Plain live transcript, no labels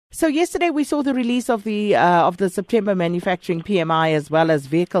So yesterday we saw the release of the September manufacturing PMI as well as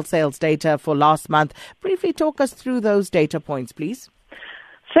vehicle sales data for last month. Briefly talk us through those data points, please.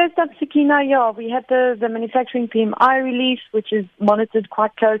 First up, Sakina, we had the manufacturing PMI release, which is monitored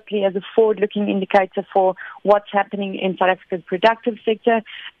quite closely as a forward-looking indicator for what's happening in South Africa's productive sector.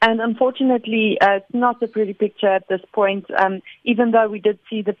 And unfortunately, it's not a pretty picture at this point. Even though we did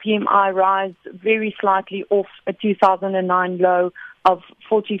see the PMI rise very slightly off a 2009 low of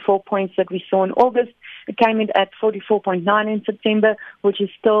 44 points that we saw in August, it came in at 44.9 in September, which is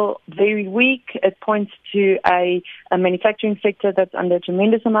still very weak. It points to a manufacturing sector that's under a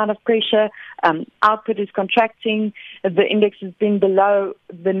tremendous amount of pressure. Output is contracting. The index has been below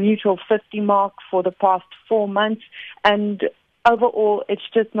the neutral 50 mark for the past 4 months. And overall, it's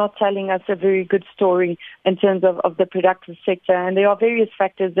just not telling us a very good story in terms of the productive sector. And there are various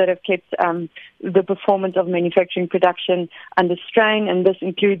factors that have kept the performance of manufacturing production under strain, and this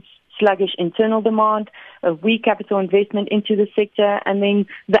includes sluggish internal demand, weak capital investment into the sector, and then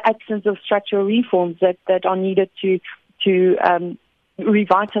the absence of structural reforms that are needed to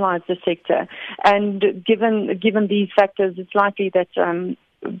revitalize the sector. And given these factors, it's likely that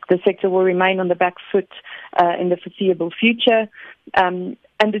the sector will remain on the back foot in the foreseeable future. And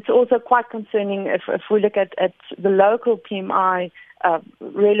it's also quite concerning if we look at the local PMI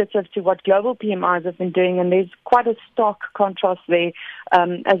relative to what global PMIs have been doing, and there's quite a stark contrast there,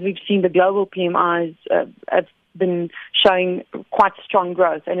 as we've seen the global PMIs have been showing quite strong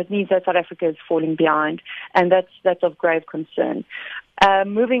growth, and it means that South Africa is falling behind, and that's of grave concern.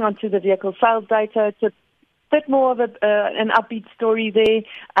 Moving on to the vehicle sales data, it's a bit more of an upbeat story there.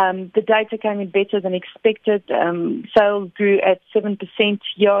 The data came in better than expected. Sales grew at 7%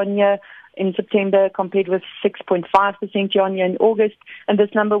 year-on-year in September, compared with 6.5% year-on-year in August, and this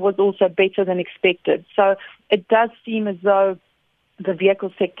number was also better than expected. So it does seem as though the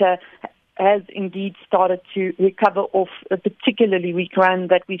vehicle sector has indeed started to recover off a particularly weak run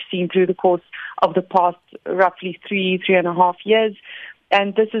that we've seen through the course of the past roughly three and a half years.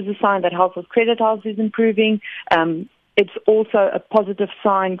 And this is a sign that household credit health is improving. It's also a positive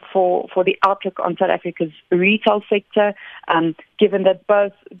sign for the outlook on South Africa's retail sector, given that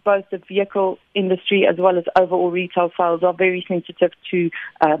both the vehicle industry as well as overall retail sales are very sensitive to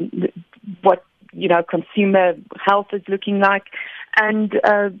what consumer health is looking like. And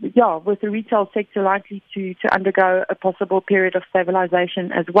with the retail sector likely to undergo a possible period of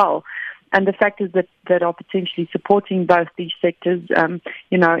stabilization as well. And the factors that are potentially supporting both these sectors,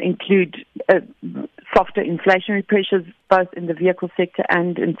 include softer inflationary pressures, both in the vehicle sector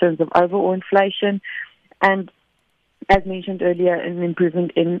and in terms of overall inflation. And as mentioned earlier, an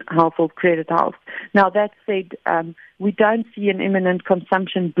improvement in household credit health. Now, that said, we don't see an imminent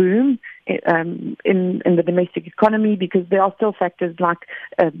consumption boom in the domestic economy, because there are still factors like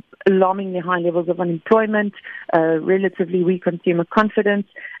alarmingly high levels of unemployment, relatively weak consumer confidence,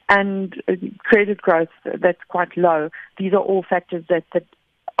 and credit growth that's quite low. These are all factors that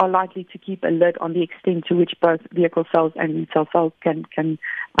are likely to keep a lid on the extent to which both vehicle sales and retail sales can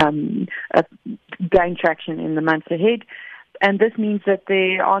gain traction in the months ahead. And this means that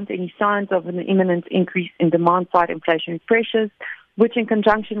there aren't any signs of an imminent increase in demand-side inflationary pressures, which in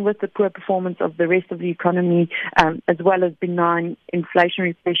conjunction with the poor performance of the rest of the economy, as well as benign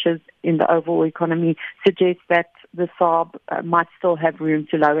inflationary pressures in the overall economy, suggests that the SARB might still have room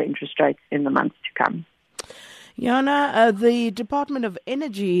to lower interest rates in the months to come. Jana, the Department of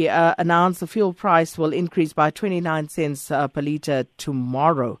Energy announced the fuel price will increase by 29 cents per litre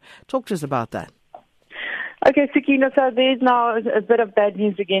tomorrow. Talk to us about that. Okay, Sakina, so there's now a bit of bad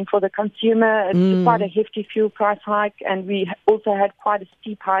news again for the consumer. It's quite a hefty fuel price hike, and we also had quite a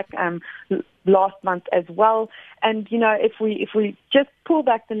steep hike last month as well. And, if we just pull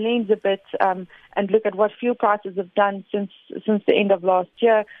back the lens a bit and look at what fuel prices have done since the end of last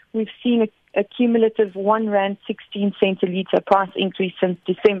year, we've seen a cumulative R1.16 a litre price increase since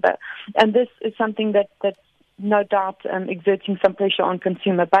December. And this is something that's no doubt exerting some pressure on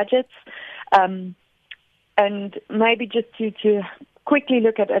consumer budgets. And maybe just to quickly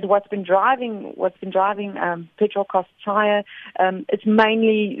look at what's been driving petrol costs higher, it's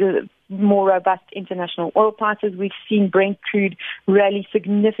mainly more robust international oil prices. We've seen Brent crude rally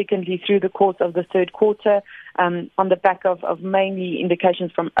significantly through the course of the third quarter, on the back of mainly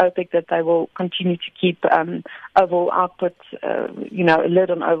indications from OPEC that they will continue to keep overall output, a lid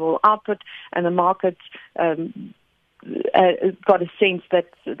on overall output, and the market got a sense that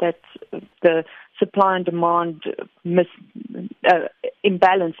the supply and demand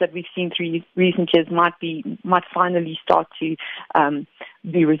imbalance that we've seen through recent years might finally start to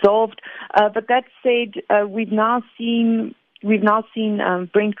be resolved. But that said, we've now seen we've now seen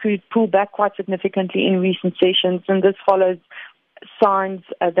Brent crude pull back quite significantly in recent sessions, and this follows signs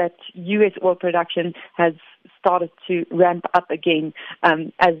that U.S. oil production has started to ramp up again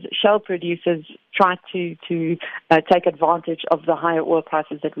as shale producers try to take advantage of the higher oil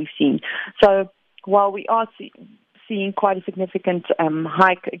prices that we've seen. So while we are seeing quite a significant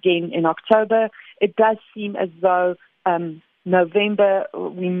hike again in October, it does seem as though November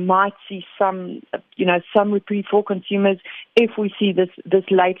we might see some reprieve for consumers if we see this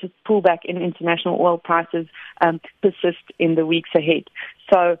latest pullback in international oil prices persist in the weeks ahead.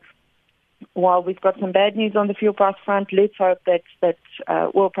 So while we've got some bad news on the fuel price front, let's hope that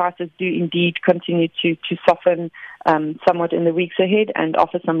oil prices do indeed continue to soften somewhat in the weeks ahead and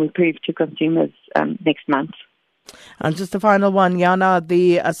offer some reprieve to consumers next month. And just a final one, Jana,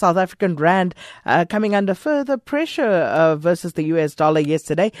 the South African rand coming under further pressure versus the US dollar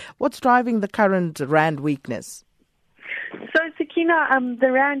yesterday. What's driving the current rand weakness? So, Sakina,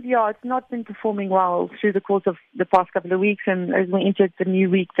 the rand, it's not been performing well through the course of the past couple of weeks, and as we entered the new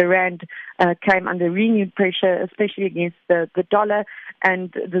week, the rand came under renewed pressure, especially against the dollar,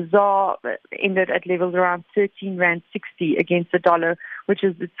 and the ZAR ended at levels around 13 Rand 60 against the dollar, which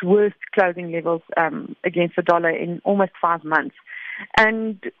is its worst closing levels against the dollar in almost 5 months.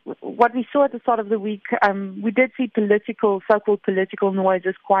 And what we saw at the start of the week, we did see so-called political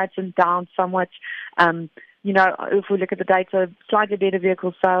noises quieten down somewhat. If we look at the data, slightly better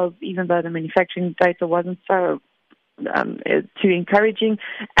vehicle sales, even though the manufacturing data wasn't so too encouraging.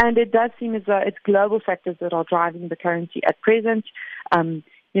 And it does seem as though it's global factors that are driving the currency at present.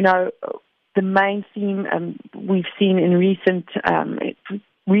 The main theme we've seen in recent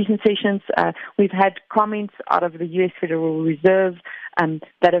sessions, we've had comments out of the U.S. Federal Reserve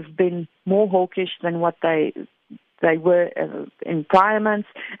that have been more hawkish than what they were in prior months,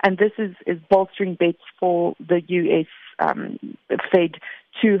 and this is bolstering bets for the U.S. Fed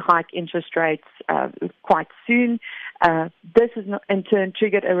to hike interest rates quite soon. This has in turn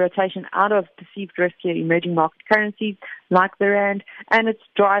triggered a rotation out of perceived riskier emerging market currencies like the rand, and it's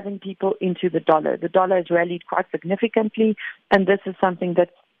driving people into the dollar. The dollar has rallied quite significantly, and this is something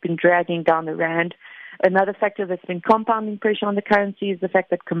that's been dragging down the rand. Another factor that's been compounding pressure on the currency is the fact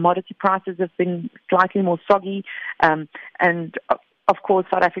that commodity prices have been slightly more soggy. And of course,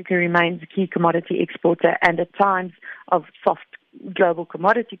 South Africa remains a key commodity exporter, and at times of soft global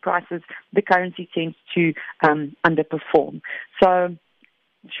commodity prices, the currency tends to underperform. So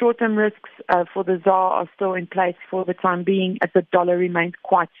short-term risks for the ZAR are still in place for the time being, as the dollar remains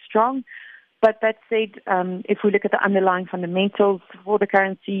quite strong. But that said, if we look at the underlying fundamentals for the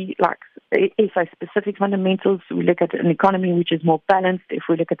currency, like SA-specific fundamentals, we look at an economy which is more balanced. If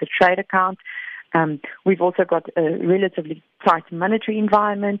we look at the trade account, we've also got a relatively tight monetary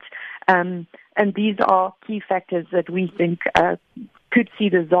environment. And these are key factors that we think could see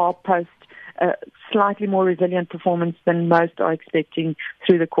the ZAR post slightly more resilient performance than most are expecting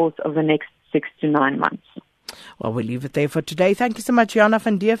through the course of the next 6 to 9 months. Well, we'll leave it there for today. Thank you so much, Jana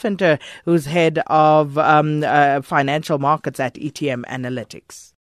van Deventer, who's head of financial markets at ETM Analytics.